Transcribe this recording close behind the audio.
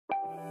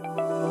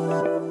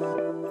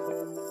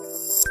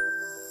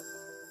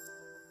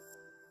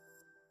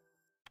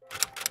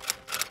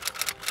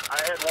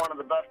one of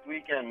the best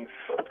weekends.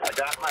 I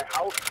got my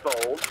house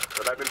sold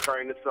that I've been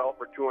trying to sell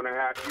for 2.5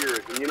 years.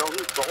 And you know who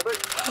sold it?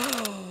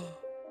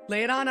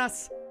 Lay it on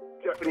us.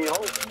 Tiffany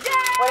Holtz.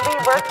 When we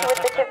worked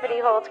with the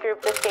Tiffany Holtz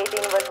group, the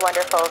staging was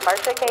wonderful.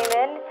 Marsha came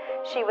in.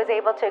 She was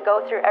able to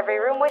go through every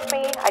room with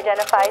me,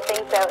 identify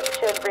things that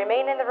should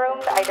remain in the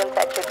room, the items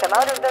that should come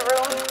out of the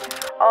room,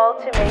 all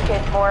to make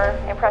it more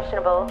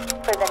impressionable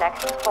for the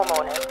next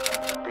homeowner.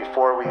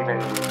 Before we even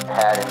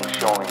had any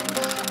showings,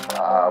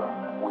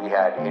 we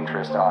had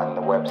interest on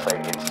the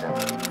website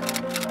instantly.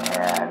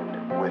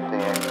 And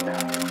within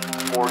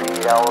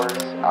 48 hours,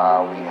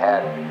 we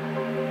had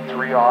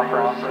 3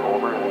 offers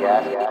over the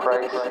asking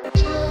price.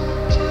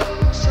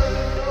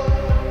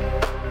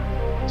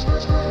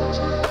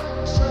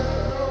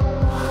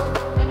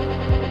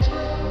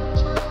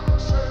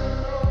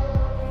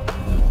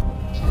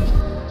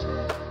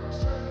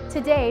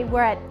 Today,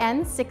 we're at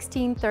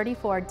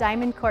N1634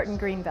 Diamond Court in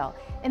Greenville,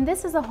 and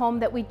this is a home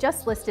that we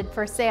just listed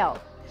for sale.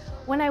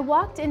 When I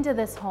walked into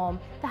this home,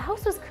 the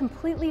house was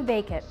completely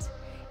vacant.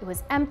 It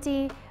was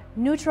empty,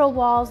 neutral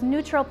walls,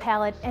 neutral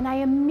palette, and I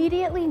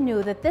immediately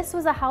knew that this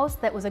was a house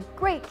that was a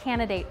great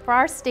candidate for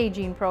our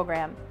staging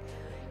program.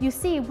 You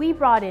see, we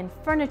brought in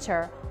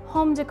furniture,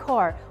 home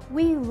decor,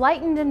 we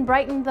lightened and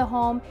brightened the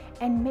home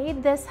and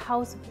made this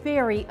house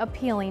very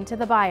appealing to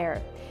the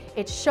buyer.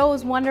 It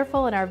shows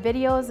wonderful in our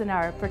videos and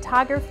our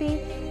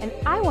photography, and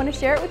I want to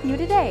share it with you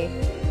today.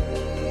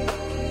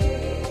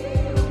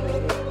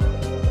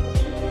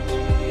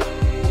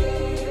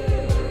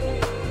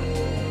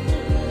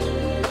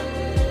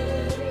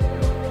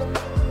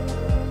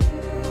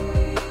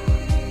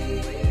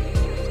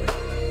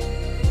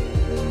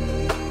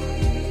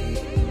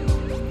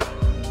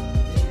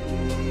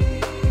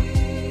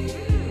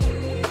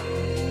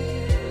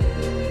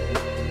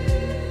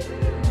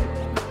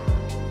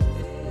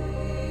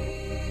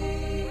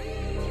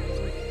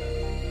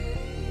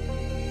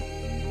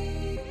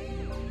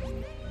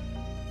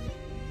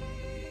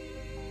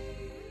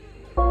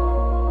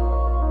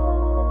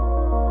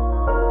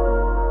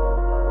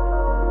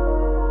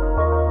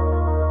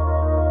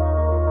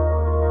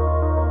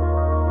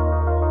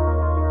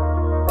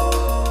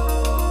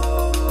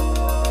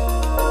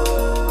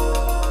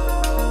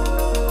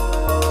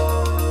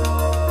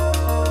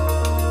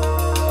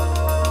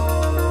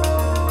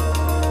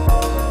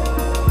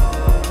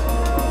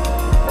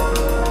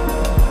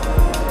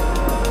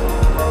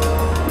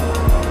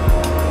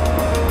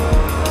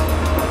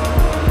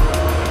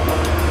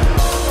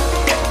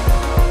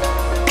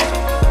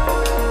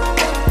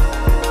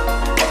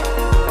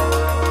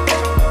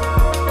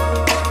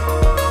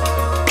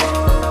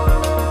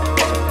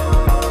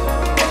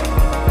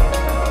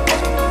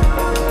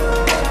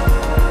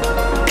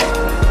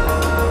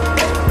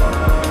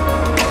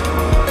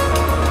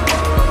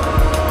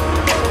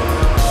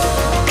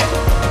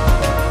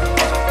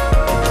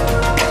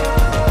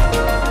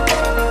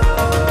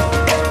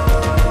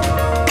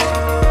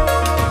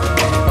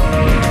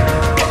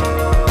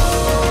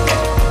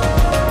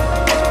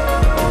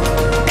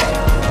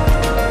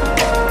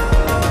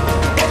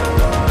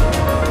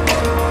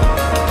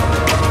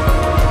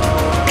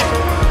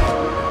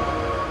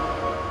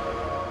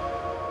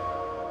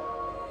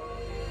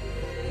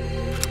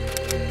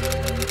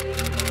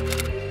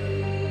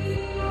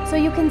 So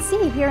you can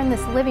see here in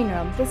this living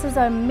room, this is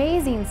an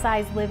amazing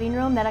sized living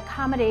room that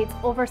accommodates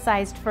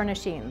oversized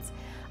furnishings.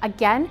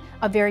 Again,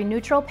 a very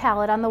neutral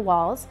palette on the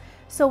walls.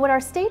 So what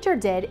our stager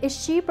did is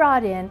she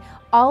brought in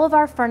all of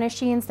our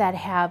furnishings that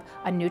have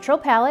a neutral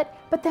palette,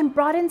 but then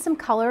brought in some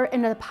color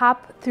and the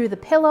pop through the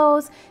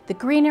pillows, the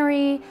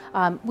greenery.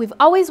 We've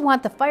always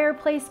want the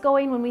fireplace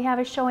going when we have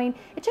a showing.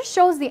 It just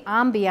shows the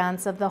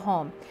ambiance of the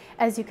home.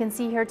 As you can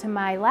see here to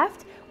my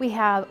left, we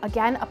have,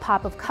 again, a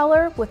pop of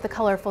color with the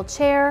colorful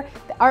chair,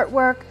 the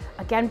artwork,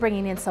 again,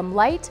 bringing in some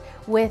light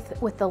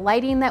with the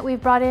lighting that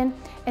we've brought in.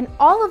 And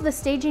all of the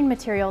staging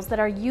materials that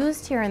are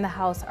used here in the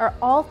house are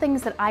all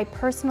things that I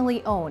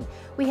personally own.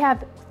 We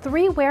have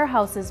 3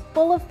 warehouses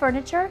full of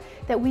furniture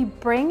that we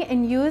bring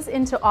and use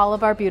into all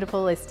of our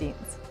beautiful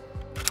listings.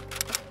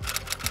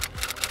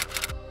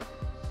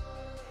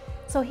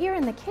 So here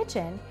in the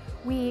kitchen,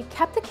 we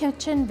kept the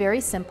kitchen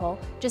very simple,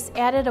 just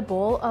added a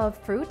bowl of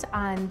fruit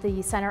on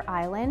the center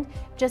island,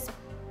 just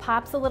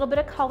pops a little bit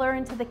of color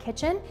into the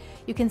kitchen.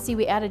 You can see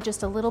we added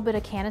just a little bit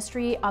of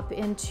canistry up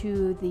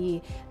into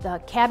the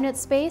cabinet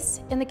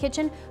space in the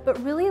kitchen,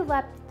 but really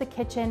left the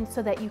kitchen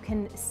so that you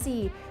can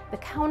see the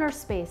counter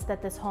space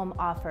that this home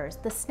offers,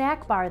 the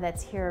snack bar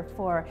that's here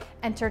for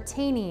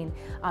entertaining,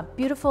 a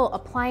beautiful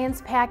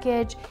appliance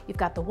package, you've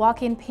got the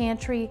walk-in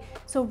pantry.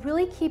 So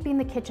really keeping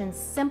the kitchen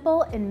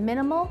simple and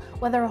minimal,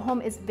 whether a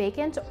home is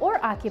vacant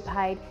or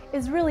occupied,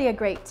 is really a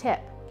great tip.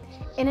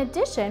 In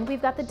addition,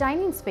 we've got the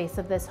dining space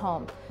of this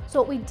home.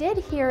 So what we did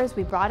here is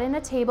we brought in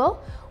a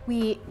table,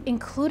 we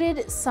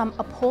included some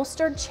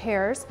upholstered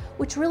chairs,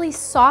 which really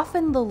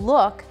soften the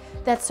look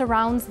that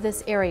surrounds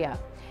this area.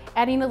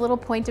 Adding a little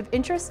point of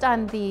interest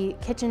on the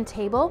kitchen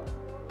table,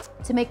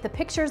 to make the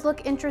pictures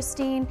look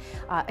interesting.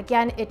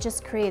 Again, it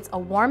just creates a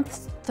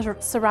warmth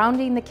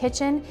surrounding the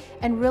kitchen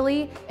and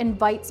really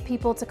invites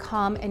people to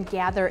come and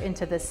gather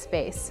into this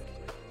space.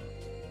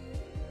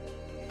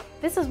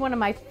 This is one of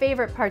my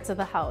favorite parts of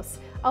the house.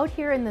 Out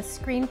here in the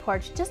screen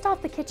porch, just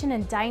off the kitchen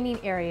and dining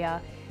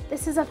area,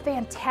 this is a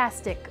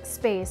fantastic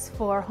space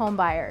for home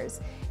buyers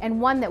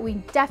and one that we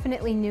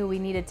definitely knew we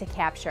needed to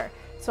capture.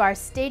 So our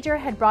stager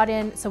had brought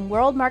in some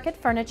world market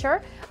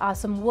furniture,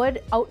 some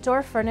wood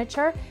outdoor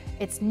furniture.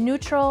 It's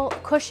neutral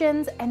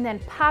cushions, and then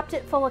popped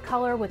it full of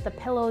color with the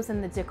pillows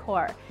and the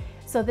decor.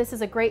 So this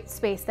is a great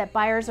space that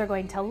buyers are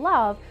going to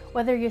love,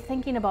 whether you're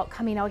thinking about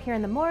coming out here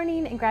in the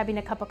morning and grabbing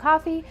a cup of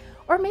coffee,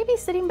 or maybe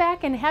sitting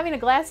back and having a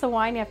glass of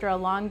wine after a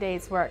long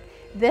day's work.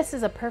 This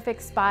is a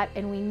perfect spot,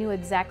 and we knew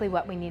exactly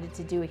what we needed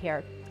to do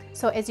here.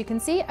 So as you can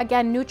see,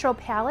 again, neutral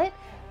palette,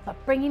 but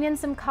bringing in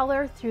some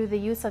color through the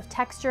use of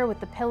texture with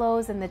the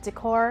pillows and the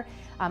decor.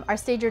 Our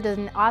stager does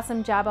an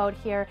awesome job out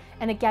here.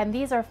 And again,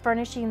 these are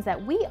furnishings that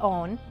we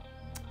own,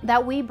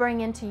 that we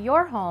bring into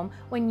your home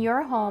when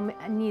your home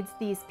needs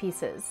these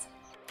pieces.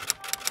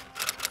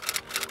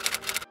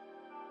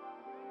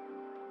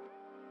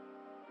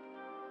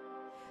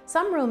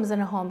 Some rooms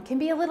in a home can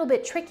be a little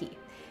bit tricky.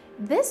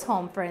 This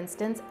home, for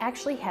instance,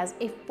 actually has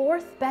a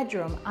 4th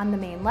bedroom on the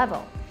main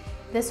level.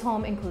 This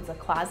home includes a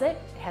closet,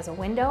 it has a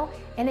window,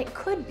 and it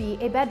could be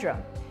a bedroom.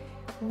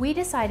 We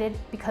decided,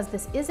 because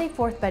this is a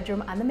 4th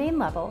bedroom on the main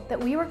level, that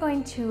we were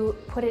going to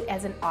put it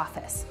as an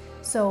office.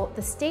 So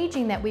the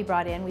staging that we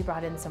brought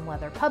in some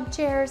leather pub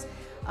chairs,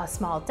 a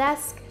small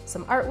desk,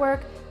 some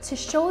artwork, to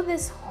show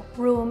this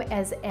room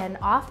as an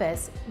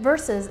office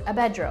versus a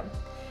bedroom.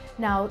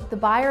 Now, the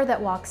buyer that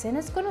walks in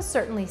is going to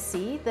certainly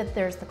see that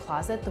there's the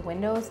closet, the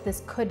windows,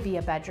 this could be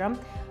a bedroom,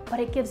 but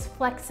it gives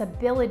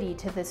flexibility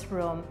to this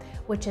room,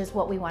 which is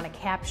what we want to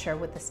capture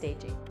with the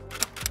staging.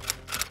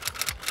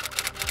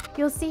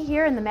 You'll see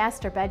here in the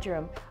master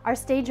bedroom, our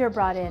stager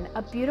brought in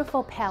a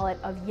beautiful palette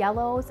of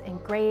yellows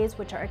and grays,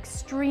 which are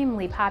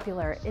extremely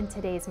popular in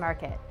today's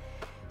market.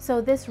 So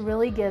this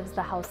really gives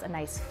the house a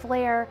nice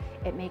flair.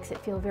 It makes it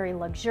feel very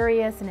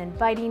luxurious and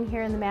inviting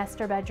here in the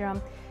master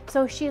bedroom.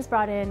 So she has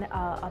brought in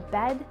a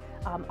bed,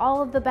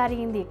 all of the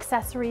bedding, the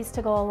accessories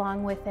to go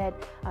along with it.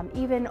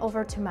 Even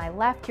over to my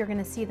left, you're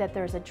gonna see that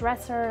there's a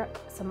dresser,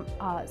 some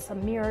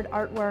mirrored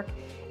artwork,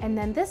 and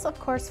then this of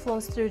course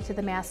flows through to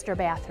the master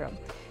bathroom.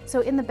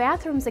 So in the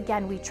bathrooms,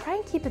 again, we try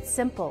and keep it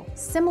simple,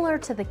 similar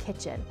to the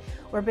kitchen.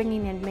 We're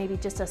bringing in maybe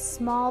just a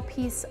small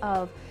piece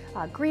of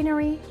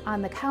greenery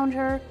on the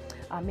counter,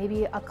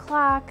 maybe a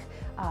clock.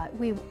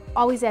 We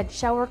always add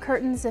shower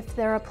curtains if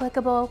they're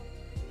applicable.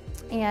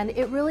 And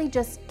it really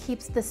just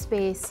keeps the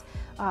space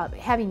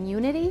having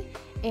unity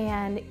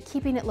and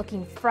keeping it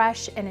looking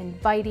fresh and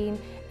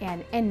inviting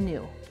and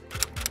new.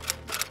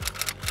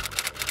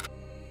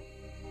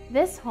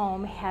 This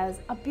home has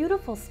a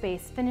beautiful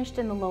space finished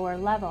in the lower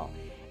level.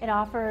 It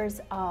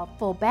offers a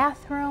full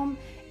bathroom,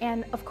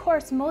 and of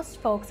course most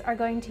folks are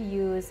going to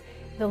use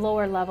the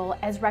lower level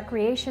as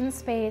recreation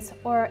space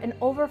or an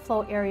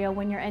overflow area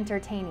when you're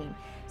entertaining.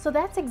 So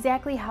that's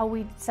exactly how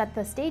we set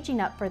the staging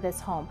up for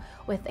this home,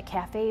 with a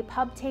cafe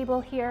pub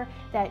table here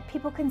that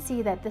people can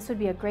see that this would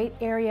be a great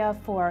area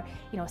for,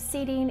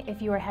 seating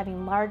if you are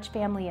having large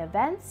family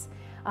events.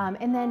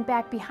 And then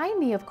back behind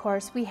me, of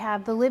course, we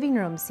have the living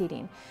room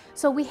seating.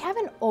 So we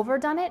haven't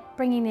overdone it,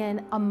 bringing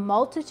in a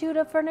multitude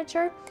of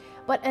furniture,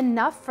 but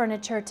enough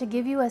furniture to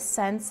give you a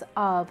sense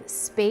of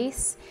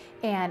space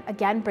and,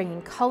 again,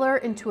 bringing color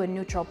into a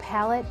neutral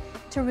palette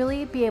to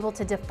really be able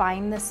to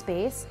define the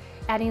space,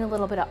 adding a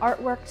little bit of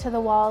artwork to the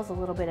walls, a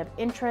little bit of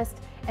interest,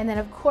 and then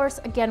of course,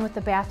 again with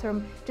the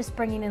bathroom, just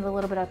bringing in a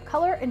little bit of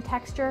color and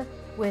texture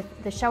with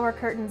the shower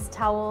curtains,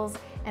 towels,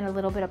 and a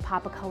little bit of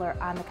pop of color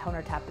on the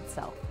countertop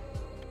itself.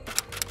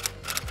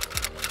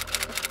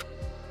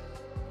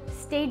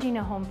 Staging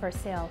a home for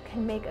sale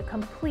can make a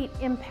complete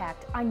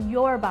impact on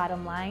your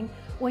bottom line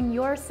when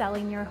you're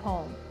selling your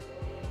home.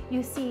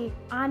 You see,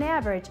 on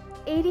average,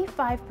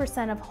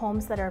 85% of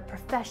homes that are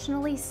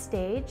professionally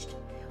staged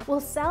will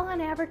sell on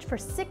average for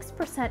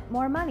 6%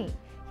 more money.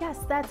 Yes,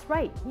 that's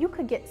right. You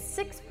could get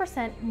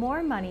 6%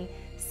 more money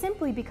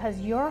simply because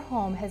your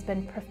home has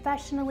been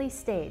professionally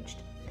staged.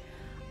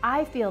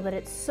 I feel that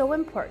it's so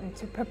important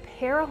to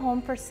prepare a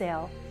home for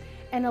sale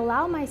and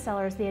allow my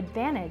sellers the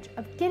advantage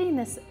of getting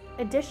this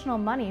additional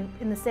money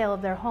in the sale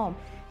of their home,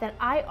 that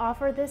I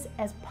offer this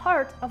as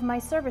part of my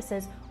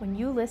services when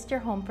you list your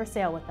home for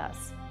sale with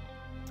us.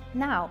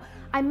 Now,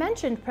 I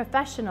mentioned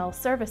professional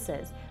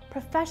services,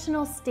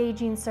 professional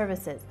staging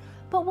services,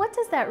 but what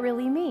does that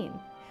really mean?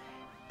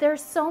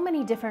 There's so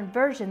many different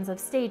versions of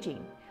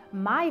staging.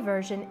 My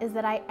version is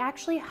that I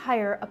actually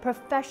hire a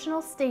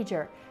professional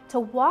stager to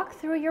walk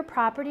through your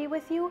property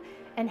with you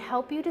and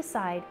help you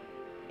decide,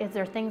 is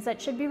there things that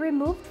should be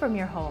removed from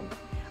your home?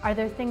 Are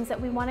there things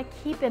that we want to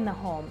keep in the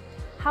home?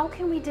 How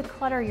can we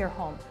declutter your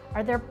home?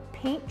 Are there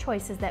paint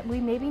choices that we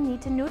maybe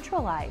need to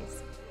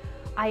neutralize?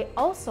 I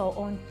also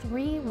own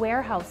 3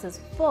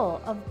 warehouses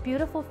full of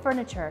beautiful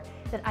furniture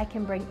that I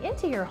can bring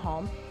into your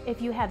home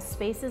if you have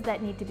spaces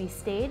that need to be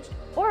staged,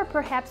 or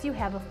perhaps you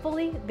have a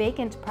fully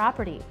vacant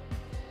property.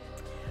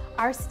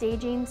 Our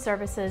staging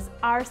services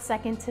are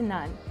second to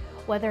none.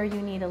 Whether you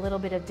need a little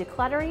bit of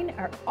decluttering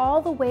or all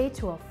the way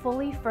to a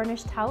fully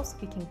furnished house,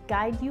 we can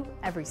guide you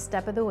every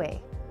step of the way.